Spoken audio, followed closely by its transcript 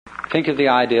Think of the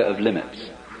idea of limits.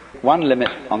 One limit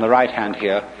on the right hand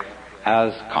here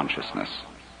as consciousness.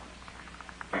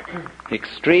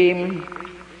 Extreme,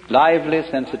 lively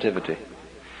sensitivity.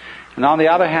 And on the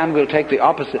other hand, we'll take the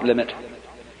opposite limit,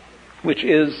 which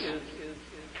is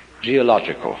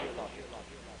geological.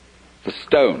 The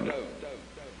stone,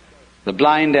 the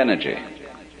blind energy,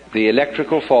 the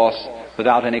electrical force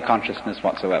without any consciousness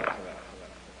whatsoever.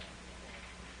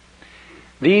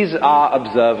 These are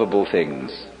observable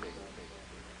things.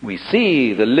 We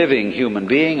see the living human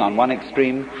being on one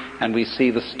extreme, and we see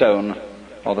the stone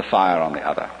or the fire on the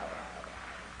other.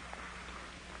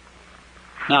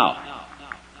 Now,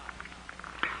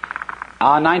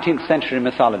 our 19th century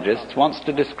mythologist wants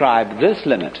to describe this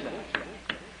limit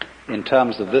in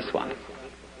terms of this one.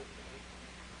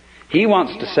 He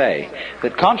wants to say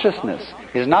that consciousness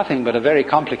is nothing but a very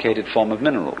complicated form of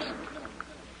minerals.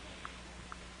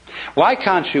 Why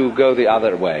can't you go the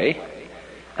other way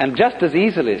and just as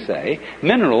easily say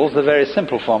minerals are a very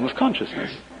simple form of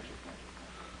consciousness?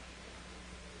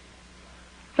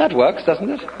 That works, doesn't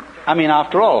it? I mean,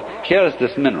 after all, here's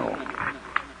this mineral.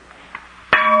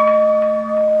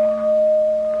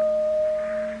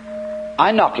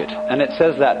 I knock it, and it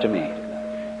says that to me.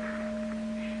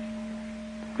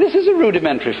 This is a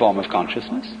rudimentary form of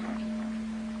consciousness.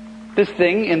 This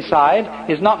thing inside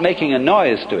is not making a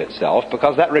noise to itself,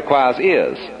 because that requires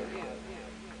ears.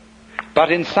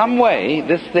 But in some way,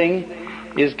 this thing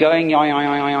is going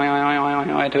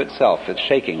to itself. It's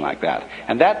shaking like that.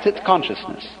 And that's its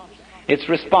consciousness, its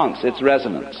response, its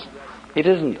resonance. It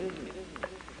isn't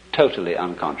totally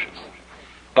unconscious,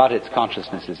 but its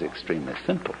consciousness is extremely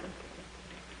simple.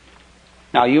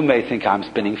 Now, you may think I'm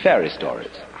spinning fairy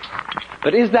stories.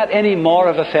 But is that any more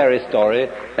of a fairy story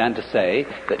than to say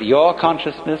that your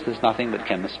consciousness is nothing but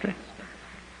chemistry?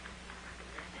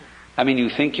 I mean, you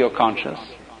think you're conscious,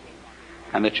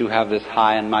 and that you have this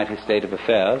high and mighty state of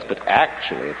affairs, but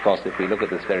actually, of course, if we look at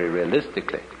this very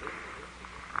realistically,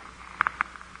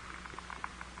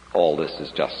 all this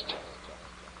is just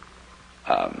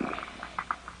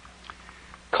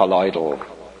colloidal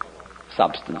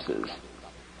substances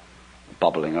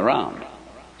bubbling around.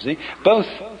 See? Both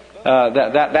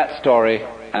that story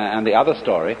and the other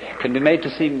story can be made to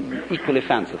seem equally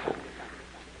fanciful.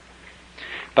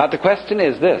 But the question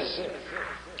is this.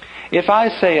 If I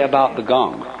say about the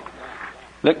gong,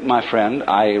 look, my friend,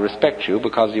 I respect you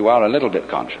because you are a little bit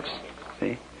conscious.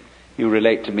 See? You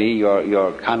relate to me,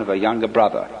 you're kind of a younger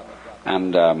brother.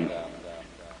 And,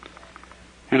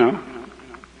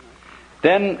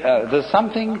 then there's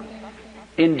something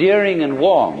endearing and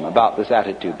warm about this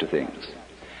attitude to things.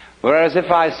 Whereas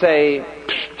if I say,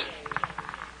 psst,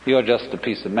 you're just a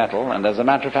piece of metal, and as a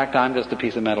matter of fact, I'm just a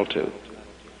piece of metal too.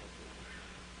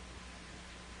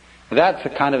 That's a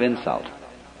kind of insult.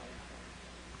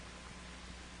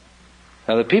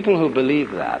 Now, the people who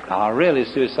believe that are really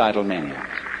suicidal maniacs.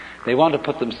 They want to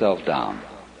put themselves down.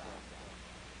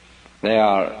 They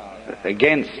are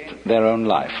against their own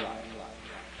life.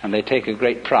 And they take a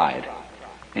great pride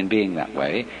in being that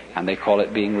way, and they call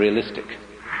it being realistic.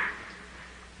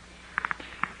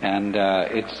 And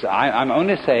I'm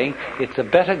only saying it's a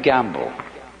better gamble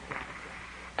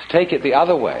to take it the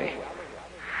other way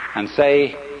and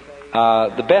say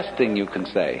the best thing you can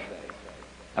say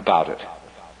about it,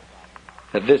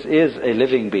 that this is a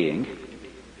living being,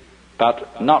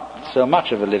 but not so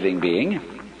much of a living being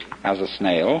as a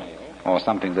snail or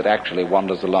something that actually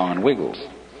wanders along and wiggles.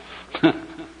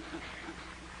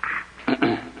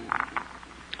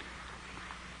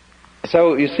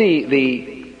 So you see,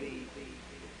 the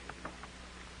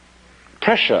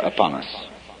pressure upon us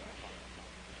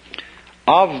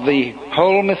of the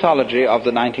whole mythology of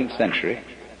the 19th century,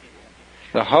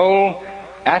 the whole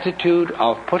attitude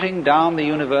of putting down the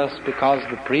universe because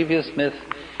the previous myth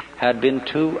had been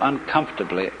too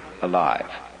uncomfortably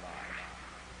alive,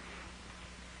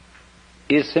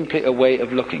 is simply a way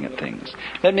of looking at things.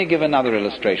 Let me give another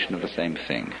illustration of the same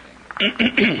thing.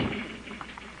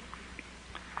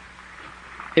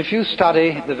 If you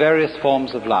study the various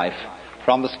forms of life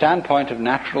from the standpoint of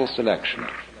natural selection,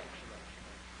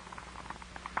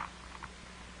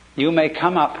 you may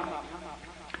come up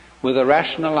with a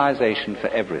rationalization for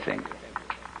everything.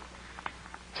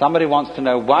 Somebody wants to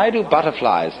know, why do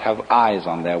butterflies have eyes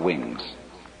on their wings?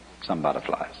 Some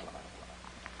butterflies.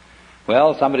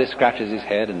 Well, somebody scratches his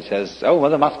head and says, oh, well,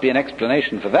 there must be an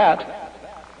explanation for that.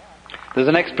 There's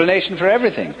an explanation for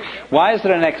everything. Why is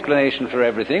there an explanation for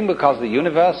everything? Because the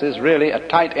universe is really a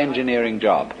tight engineering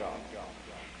job.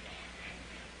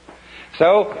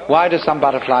 So, why do some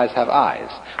butterflies have eyes?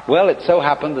 Well, it so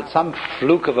happened that some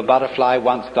fluke of a butterfly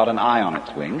once got an eye on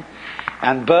its wing,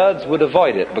 And birds would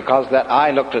avoid it because that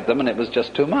eye looked at them and it was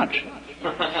just too much.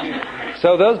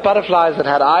 So those butterflies that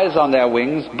had eyes on their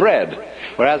wings bred,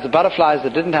 whereas the butterflies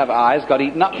that didn't have eyes got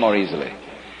eaten up more easily.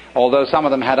 Although some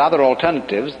of them had other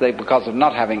alternatives, because of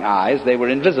not having eyes, they were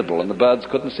invisible and the birds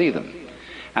couldn't see them.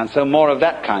 And so more of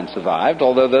that kind survived,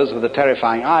 although those with the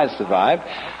terrifying eyes survived,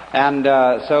 and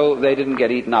so they didn't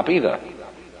get eaten up either.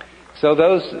 So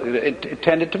those, it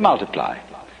tended to multiply.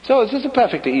 So it's just a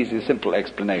perfectly easy, simple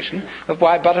explanation of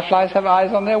why butterflies have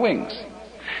eyes on their wings.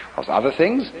 Of other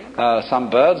things, some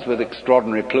birds with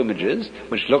extraordinary plumages,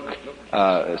 which look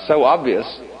so obvious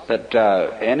that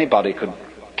anybody could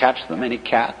catch them, any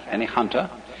cat, any hunter.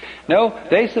 No,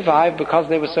 they survived because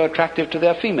they were so attractive to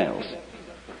their females.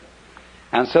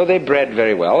 And so they bred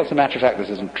very well. As a matter of fact, this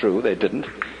isn't true, they didn't.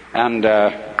 And,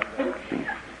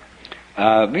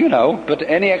 but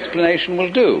any explanation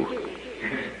will do,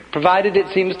 provided it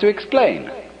seems to explain.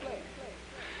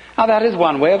 Now that is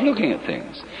one way of looking at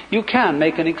things. You can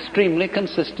make an extremely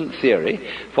consistent theory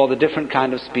for the different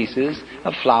kind of species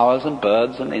of flowers and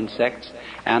birds and insects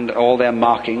and all their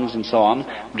markings and so on,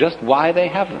 just why they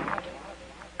have them.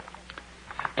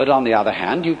 But on the other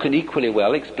hand, you can equally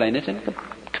well explain it in a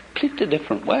completely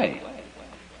different way.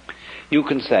 You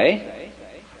can say,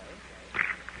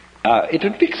 it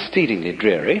would be exceedingly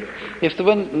dreary if there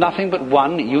were nothing but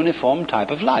one uniform type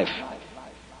of life.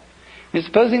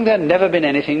 Supposing there had never been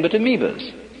anything but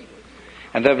amoebas,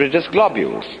 and there were just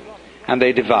globules, and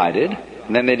they divided,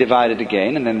 and then they divided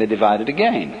again, and then they divided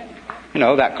again.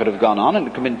 That could have gone on, and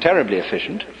it could have been terribly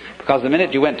efficient, because the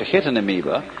minute you went to hit an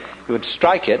amoeba, you would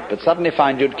strike it, but suddenly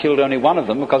find you'd killed only one of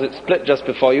them because it split just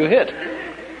before you hit.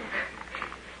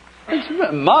 It's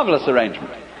a marvelous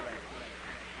arrangement.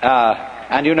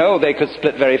 And they could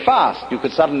split very fast. You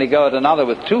could suddenly go at another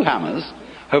with 2 hammers,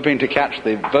 hoping to catch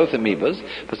both amoebas,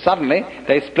 but suddenly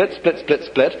they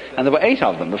split, and there were 8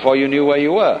 of them before you knew where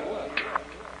you were.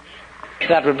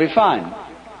 That would be fine.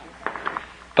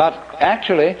 But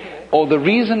actually, the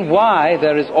reason why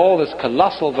there is all this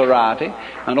colossal variety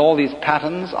and all these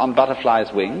patterns on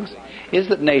butterflies' wings is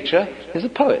that nature is a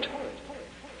poet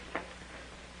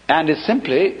and is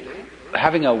simply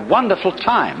having a wonderful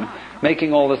time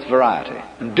making all this variety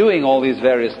and doing all these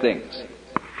various things.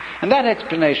 And that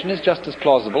explanation is just as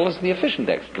plausible as the efficient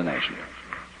explanation.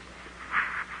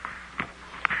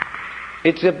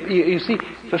 You see,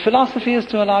 the philosophy is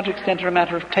to a large extent a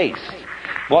matter of taste.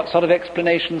 What sort of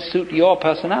explanations suit your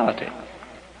personality?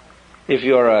 If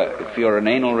you're an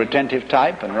anal retentive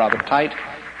type and rather tight,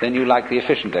 then you like the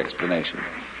efficient explanation.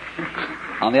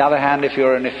 On the other hand, if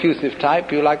you're an effusive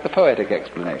type, you like the poetic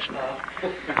explanation.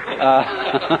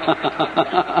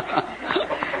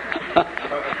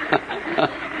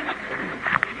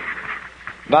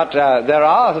 But there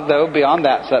are, though, beyond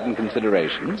that, certain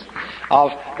considerations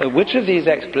of which of these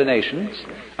explanations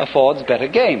affords better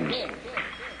games.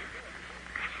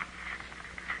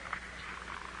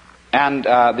 And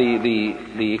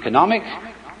the economic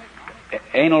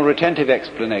anal retentive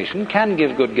explanation can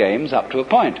give good games up to a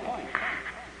point,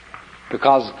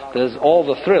 because there's all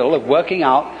the thrill of working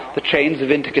out the chains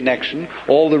of interconnection,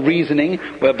 all the reasoning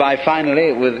whereby finally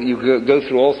you go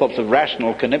through all sorts of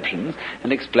rational conniptions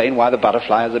and explain why the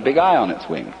butterfly has a big eye on its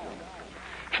wing.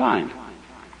 Fine.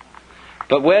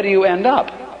 But where do you end up?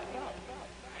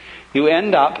 You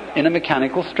end up in a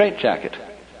mechanical straitjacket.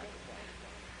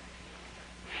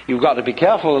 You've got to be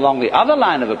careful along the other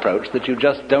line of approach that you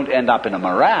just don't end up in a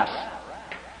morass.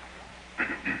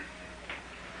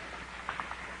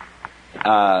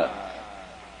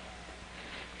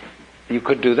 You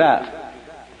could do that.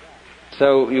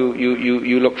 So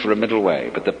you look for a middle way.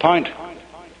 But the point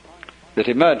that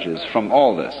emerges from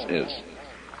all this is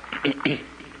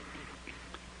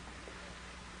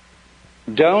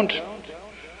don't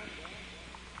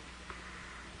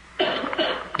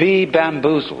be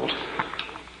bamboozled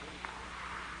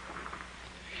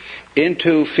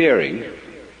into fearing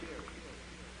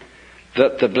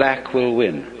that the black will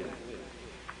win,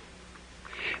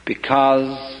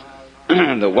 because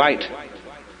the white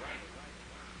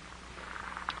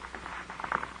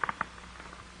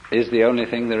is the only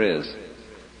thing there is,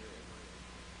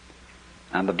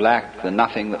 and the black, the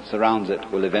nothing that surrounds it,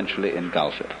 will eventually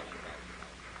engulf it.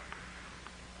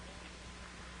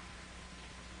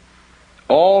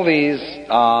 All these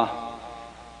are,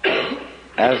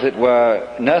 as it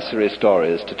were, nursery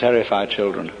stories to terrify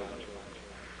children.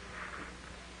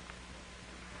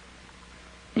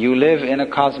 You live in a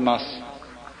cosmos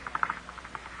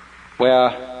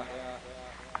where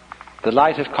the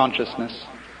light of consciousness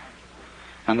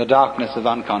and the darkness of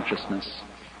unconsciousness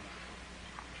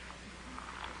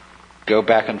go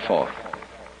back and forth.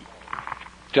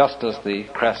 just as the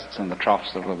crests and the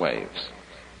troughs of the waves.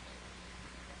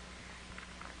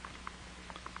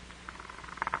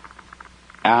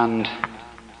 And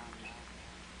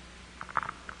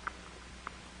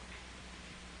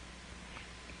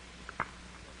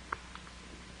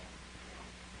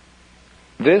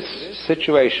this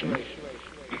situation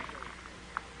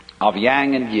of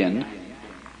yang and yin,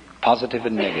 positive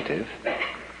and negative,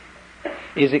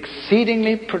 is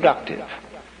exceedingly productive.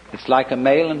 It's like a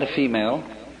male and a female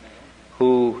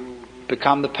who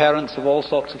become the parents of all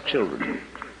sorts of children.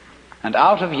 And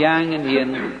out of yang and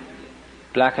yin,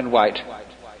 black and white,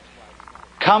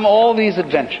 come all these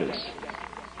adventures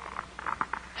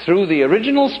through the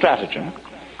original stratagem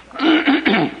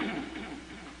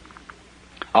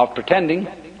of pretending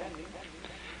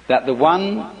that the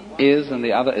one is and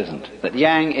the other isn't, that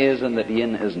yang is and that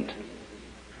yin isn't.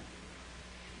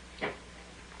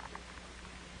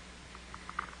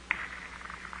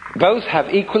 Both have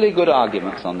equally good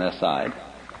arguments on their side,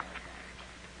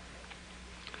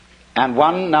 and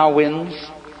one now wins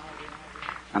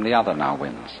and the other now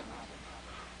wins.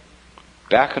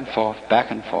 Back and forth,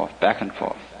 back and forth, back and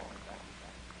forth.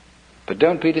 But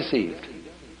don't be deceived.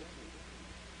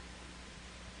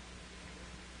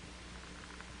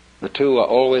 The two are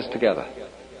always together.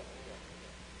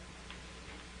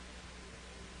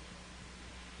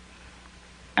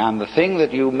 And the thing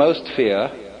that you most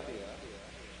fear,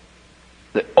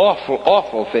 the awful,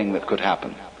 awful thing that could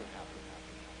happen,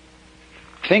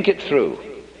 think it through.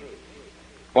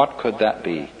 What could that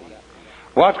be?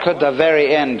 What could the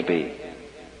very end be?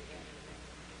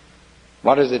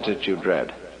 What is it that you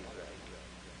dread?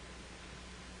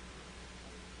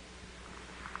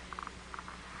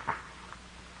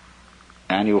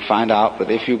 And you'll find out that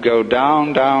if you go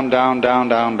down, down, down, down,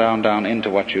 down, down, down into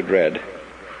what you dread,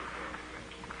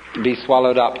 be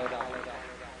swallowed up,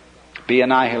 be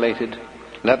annihilated,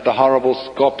 let the horrible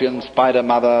scorpion, spider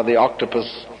mother, the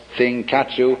octopus thing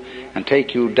catch you and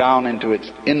take you down into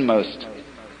its inmost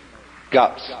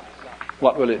guts,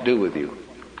 what will it do with you?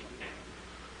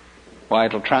 Why,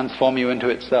 it'll transform you into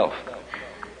itself.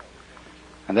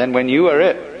 And then when you are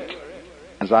it,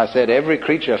 as I said, every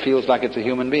creature feels like it's a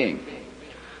human being.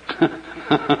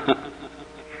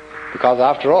 Because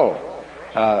after all,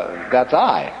 that's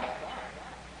I.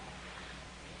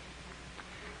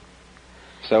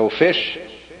 So fish,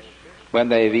 when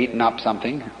they've eaten up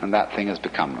something, and that thing has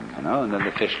become them, and then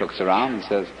the fish looks around and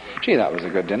says, gee, that was a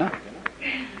good dinner.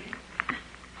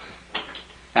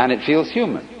 And it feels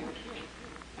human.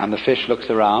 And the fish looks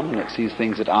around and it sees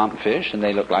things that aren't fish, and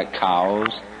they look like cows,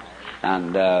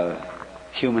 and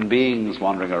human beings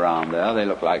wandering around there. They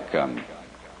look like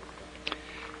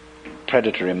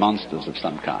predatory monsters of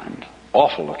some kind.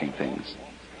 Awful looking things.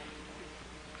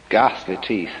 Ghastly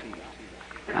teeth.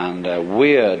 And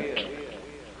weird,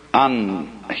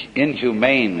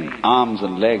 inhumane arms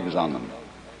and legs on them.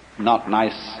 Not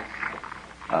nice,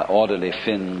 orderly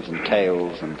fins and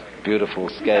tails and beautiful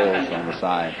scales on the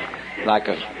side, like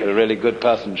a really good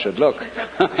person should look.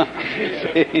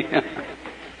 See?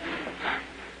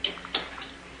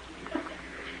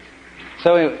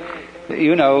 So,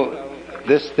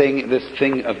 this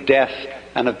thing of death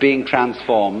and of being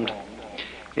transformed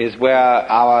is where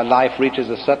our life reaches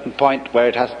a certain point where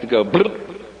it has to go bloop.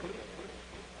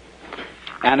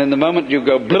 And in the moment you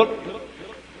go bloop,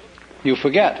 you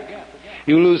forget.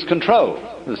 You lose control,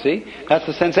 you see. That's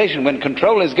the sensation. When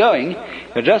control is going,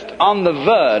 you're just on the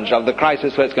verge of the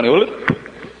crisis where it's going to go bloop.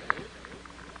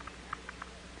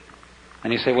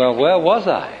 And you say, well, where was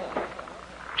I?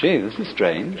 Gee, this is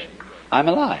strange. I'm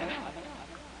alive.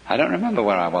 I don't remember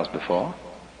where I was before.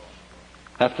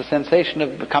 That's the sensation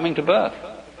of coming to birth.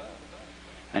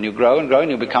 And you grow and grow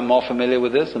and you become more familiar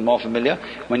with this and more familiar.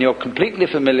 When you're completely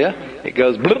familiar, it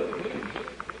goes bloop.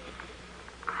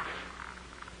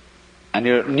 And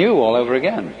you're new all over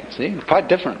again. See? It's quite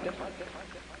different.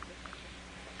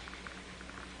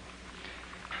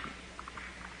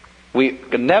 We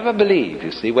can never believe,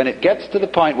 you see, when it gets to the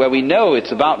point where we know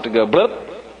it's about to go bloop,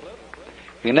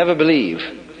 we never believe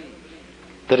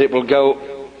that it will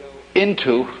go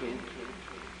into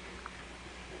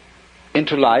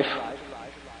life.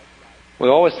 We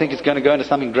always think it's going to go into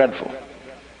something dreadful.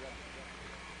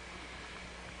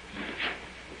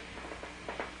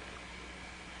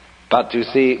 But you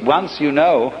see, once you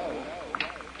know,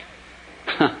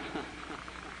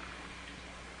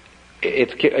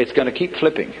 it's going to keep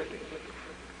flipping.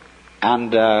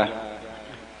 And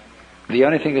the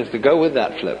only thing is to go with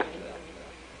that flip.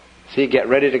 See, get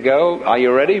ready to go. Are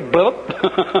you ready? Boop.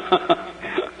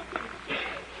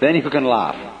 Then you can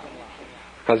laugh.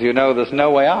 Because you know there's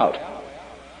no way out.